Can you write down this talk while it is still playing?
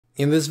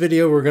In this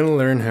video, we're going to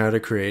learn how to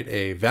create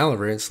a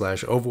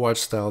Valorant/Overwatch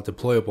style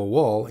deployable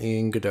wall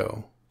in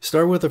Godot.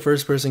 Start with a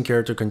first-person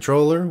character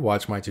controller,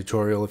 watch my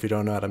tutorial if you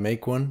don't know how to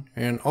make one,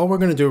 and all we're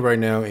going to do right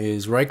now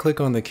is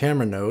right-click on the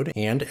camera node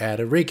and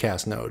add a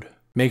raycast node.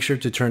 Make sure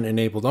to turn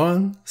enabled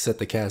on, set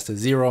the cast to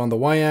 0 on the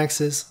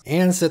y-axis,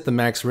 and set the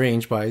max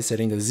range by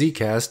setting the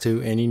z-cast to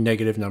any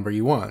negative number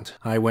you want.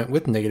 I went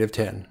with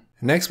 -10.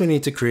 Next, we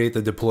need to create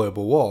the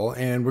deployable wall,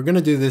 and we're going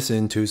to do this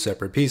in two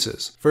separate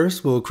pieces.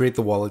 First, we'll create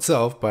the wall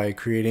itself by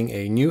creating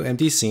a new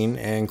empty scene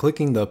and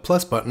clicking the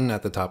plus button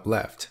at the top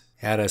left.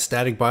 Add a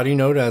static body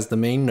node as the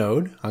main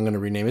node. I'm going to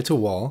rename it to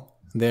wall.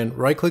 Then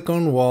right-click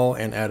on wall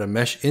and add a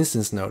mesh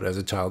instance node as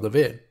a child of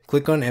it.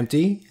 Click on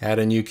empty, add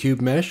a new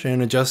cube mesh,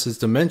 and adjust its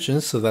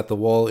dimensions so that the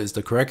wall is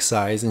the correct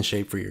size and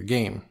shape for your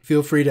game.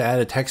 Feel free to add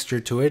a texture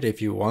to it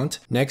if you want.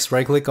 Next,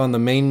 right-click on the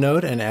main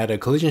node and add a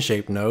collision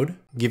shape node.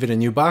 Give it a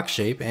new box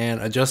shape and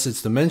adjust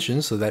its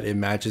dimensions so that it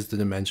matches the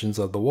dimensions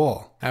of the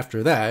wall.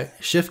 After that,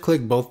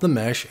 shift-click both the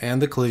mesh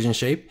and the collision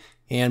shape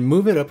and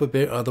move it up a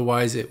bit,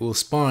 otherwise it will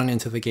spawn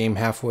into the game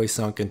halfway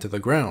sunk into the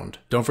ground.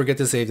 Don't forget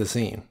to save the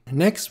scene.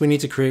 Next, we need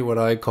to create what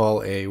I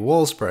call a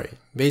wall sprite.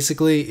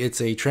 Basically, it's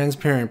a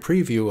transparent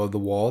preview of the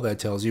wall that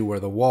tells you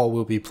where the wall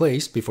will be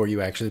placed before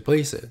you actually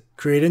place it.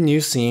 Create a new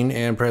scene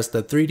and press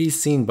the 3D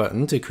scene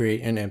button to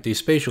create an empty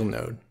spatial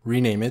node.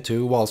 Rename it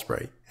to wall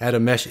sprite. Add a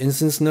mesh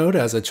instance node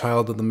as a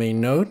child of the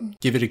main node.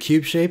 Give it a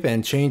cube shape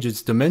and change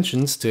its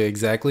dimensions to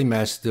exactly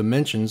match the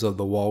dimensions of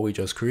the wall we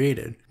just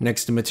created.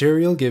 Next to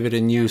material, give it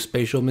a new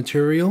spatial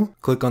material.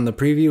 Click on the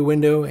preview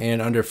window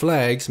and under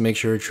flags, make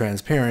sure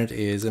transparent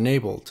is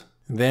enabled.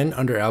 Then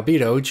under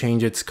albedo,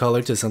 change its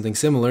color to something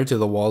similar to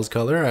the wall's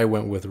color. I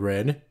went with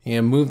red,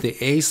 and move the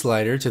A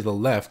slider to the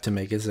left to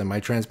make it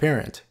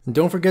semi-transparent.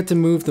 Don't forget to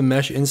move the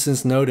mesh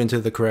instance node into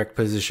the correct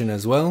position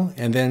as well,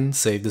 and then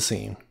save the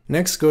scene.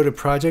 Next, go to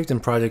project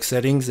and project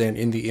settings, and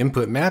in the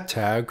input map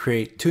tab,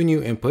 create two new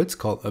inputs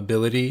called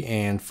ability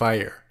and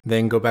fire.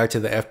 Then go back to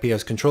the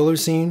FPS controller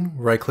scene,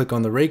 right-click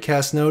on the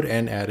raycast node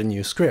and add a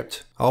new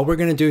script. All we're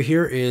going to do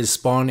here is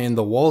spawn in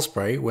the wall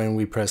sprite when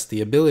we press the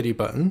ability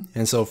button.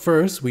 And so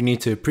first, we need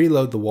to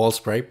preload the wall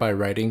sprite by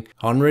writing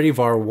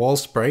onreadyvar wall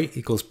sprite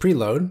equals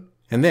preload.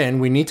 And then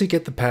we need to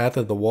get the path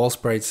of the wall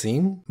sprite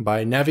scene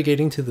by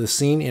navigating to the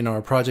scene in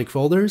our project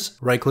folders,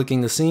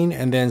 right-clicking the scene,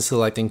 and then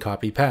selecting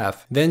copy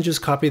path. Then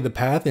just copy the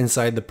path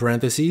inside the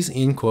parentheses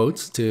in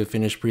quotes to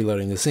finish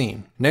preloading the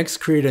scene. Next,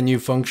 create a new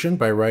function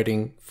by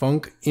writing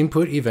func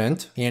input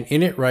event, and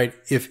in it write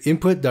if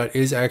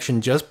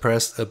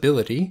input.isActionJustPressed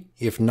ability,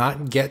 if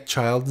not get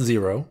child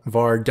 0,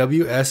 var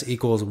ws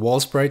equals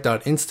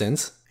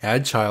wallsprite.instance,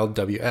 add child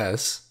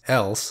ws,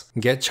 else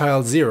get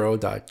child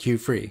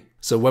 0.queue_free.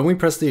 So when we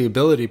press the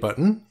ability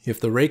button, if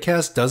the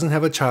raycast doesn't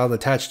have a child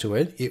attached to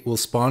it, it will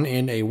spawn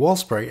in a wall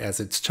sprite as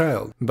its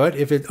child. But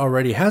if it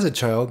already has a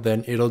child,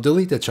 then it'll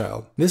delete the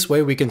child. This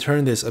way we can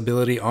turn this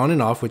ability on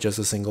and off with just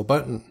a single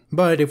button.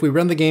 But if we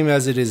run the game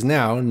as it is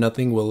now,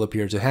 nothing will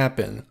appear to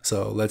happen.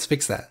 So let's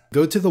fix that.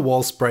 Go to the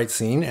wall sprite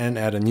scene and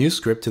add a new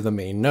script to the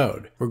main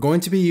node. We're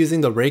going to be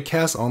using the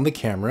raycast on the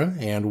camera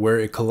and where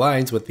it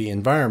collides with the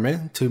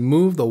environment to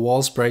move the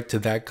wall sprite to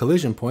that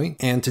collision point.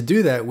 And to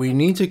do that, we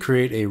need to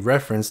create a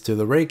reference to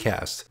the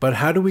raycast. But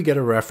how do we get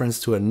a reference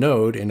to a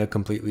node in a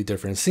completely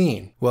different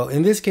scene? Well,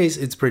 in this case,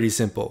 it's pretty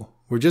simple.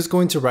 We're just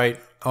going to write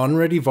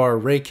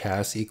onreadyvar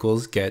raycast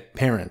equals get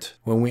parent.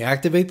 When we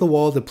activate the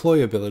wall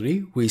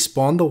deployability, we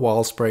spawn the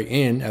wall sprite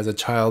in as a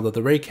child of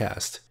the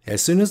raycast.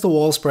 As soon as the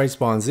wall sprite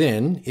spawns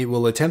in, it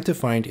will attempt to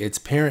find its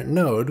parent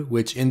node,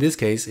 which in this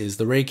case is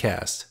the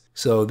raycast.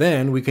 So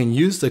then we can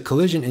use the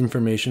collision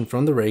information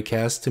from the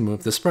raycast to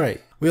move the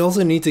sprite. We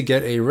also need to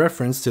get a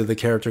reference to the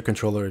character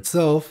controller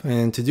itself,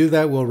 and to do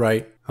that we'll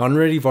write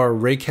onreadyvar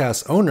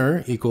raycast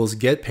owner equals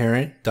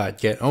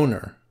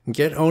getParent.getOwner.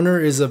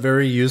 GetOwner is a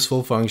very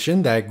useful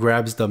function that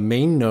grabs the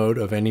main node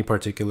of any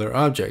particular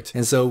object.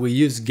 And so we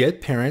use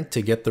getParent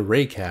to get the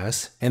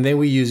raycast, and then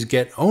we use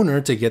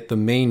getOwner to get the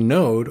main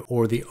node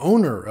or the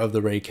owner of the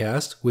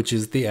raycast, which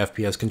is the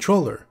FPS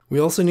controller. We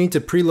also need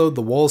to preload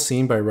the wall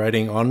scene by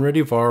writing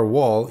onreadyvar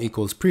wall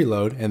equals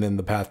preload and then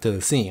the path to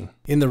the scene.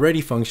 In the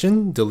ready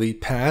function,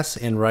 delete pass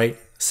and write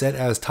set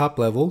as top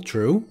level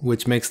true,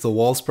 which makes the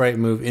wall sprite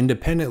move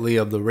independently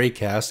of the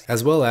raycast,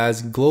 as well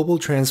as global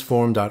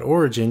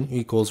transform.origin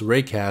equals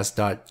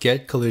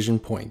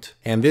raycast.getCollisionPoint.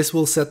 And this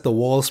will set the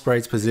wall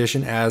sprite's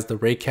position as the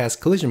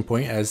raycast collision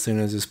point as soon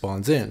as it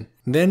spawns in.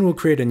 Then we'll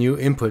create a new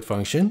input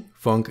function,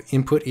 func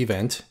input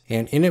event,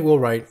 and in it we'll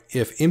write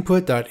if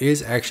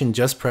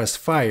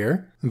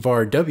input.isActionJustPressFire,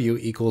 var w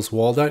equals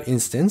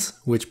wall.instance,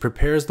 which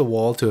prepares the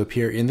wall to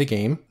appear in the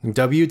game,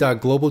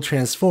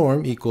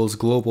 w.globalTransform equals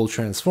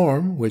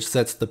globalTransform, which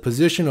sets the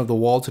position of the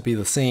wall to be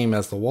the same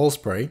as the wall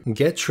sprite,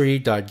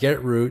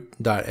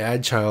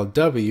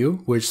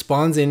 getTree.getRoot.addChildW, which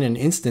spawns in an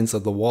instance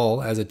of the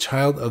wall as a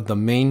child of the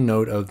main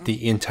node of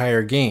the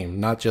entire game,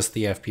 not just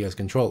the FPS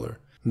controller.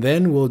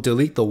 Then we'll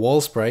delete the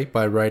wall sprite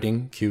by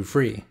writing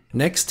queue_free.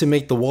 Next, to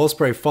make the wall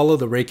sprite follow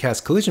the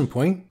raycast collision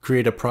point,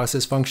 create a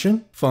process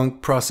function, func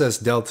process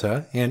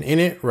delta, and in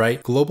it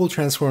write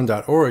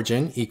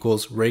globaltransform.origin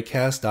equals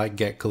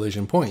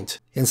raycast.getCollisionPoint.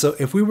 And so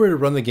if we were to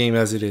run the game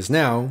as it is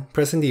now,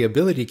 pressing the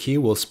ability key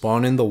will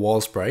spawn in the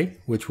wall sprite,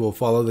 which will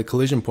follow the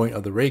collision point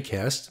of the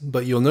raycast,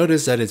 but you'll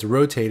notice that it's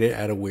rotated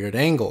at a weird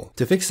angle.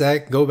 To fix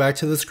that, go back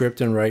to the script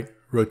and write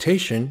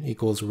rotation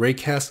equals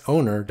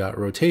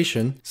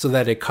raycastowner.rotation so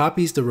that it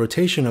copies the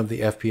rotation of the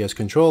FPS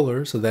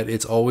controller so that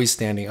it's always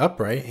standing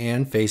upright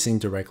and facing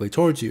directly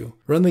towards you.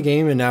 Run the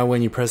game, and now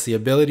when you press the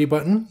ability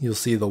button, you'll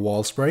see the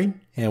wall sprite,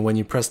 and when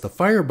you press the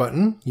fire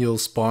button, you'll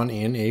spawn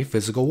in a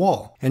physical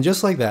wall. And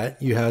just like that,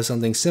 you have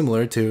something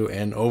similar to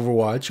an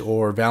Overwatch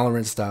or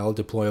Valorant style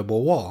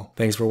deployable wall.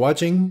 Thanks for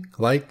watching,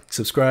 like,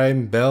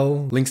 subscribe,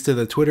 bell, links to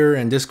the Twitter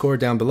and Discord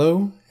down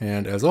below,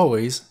 and as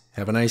always,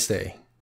 have a nice day.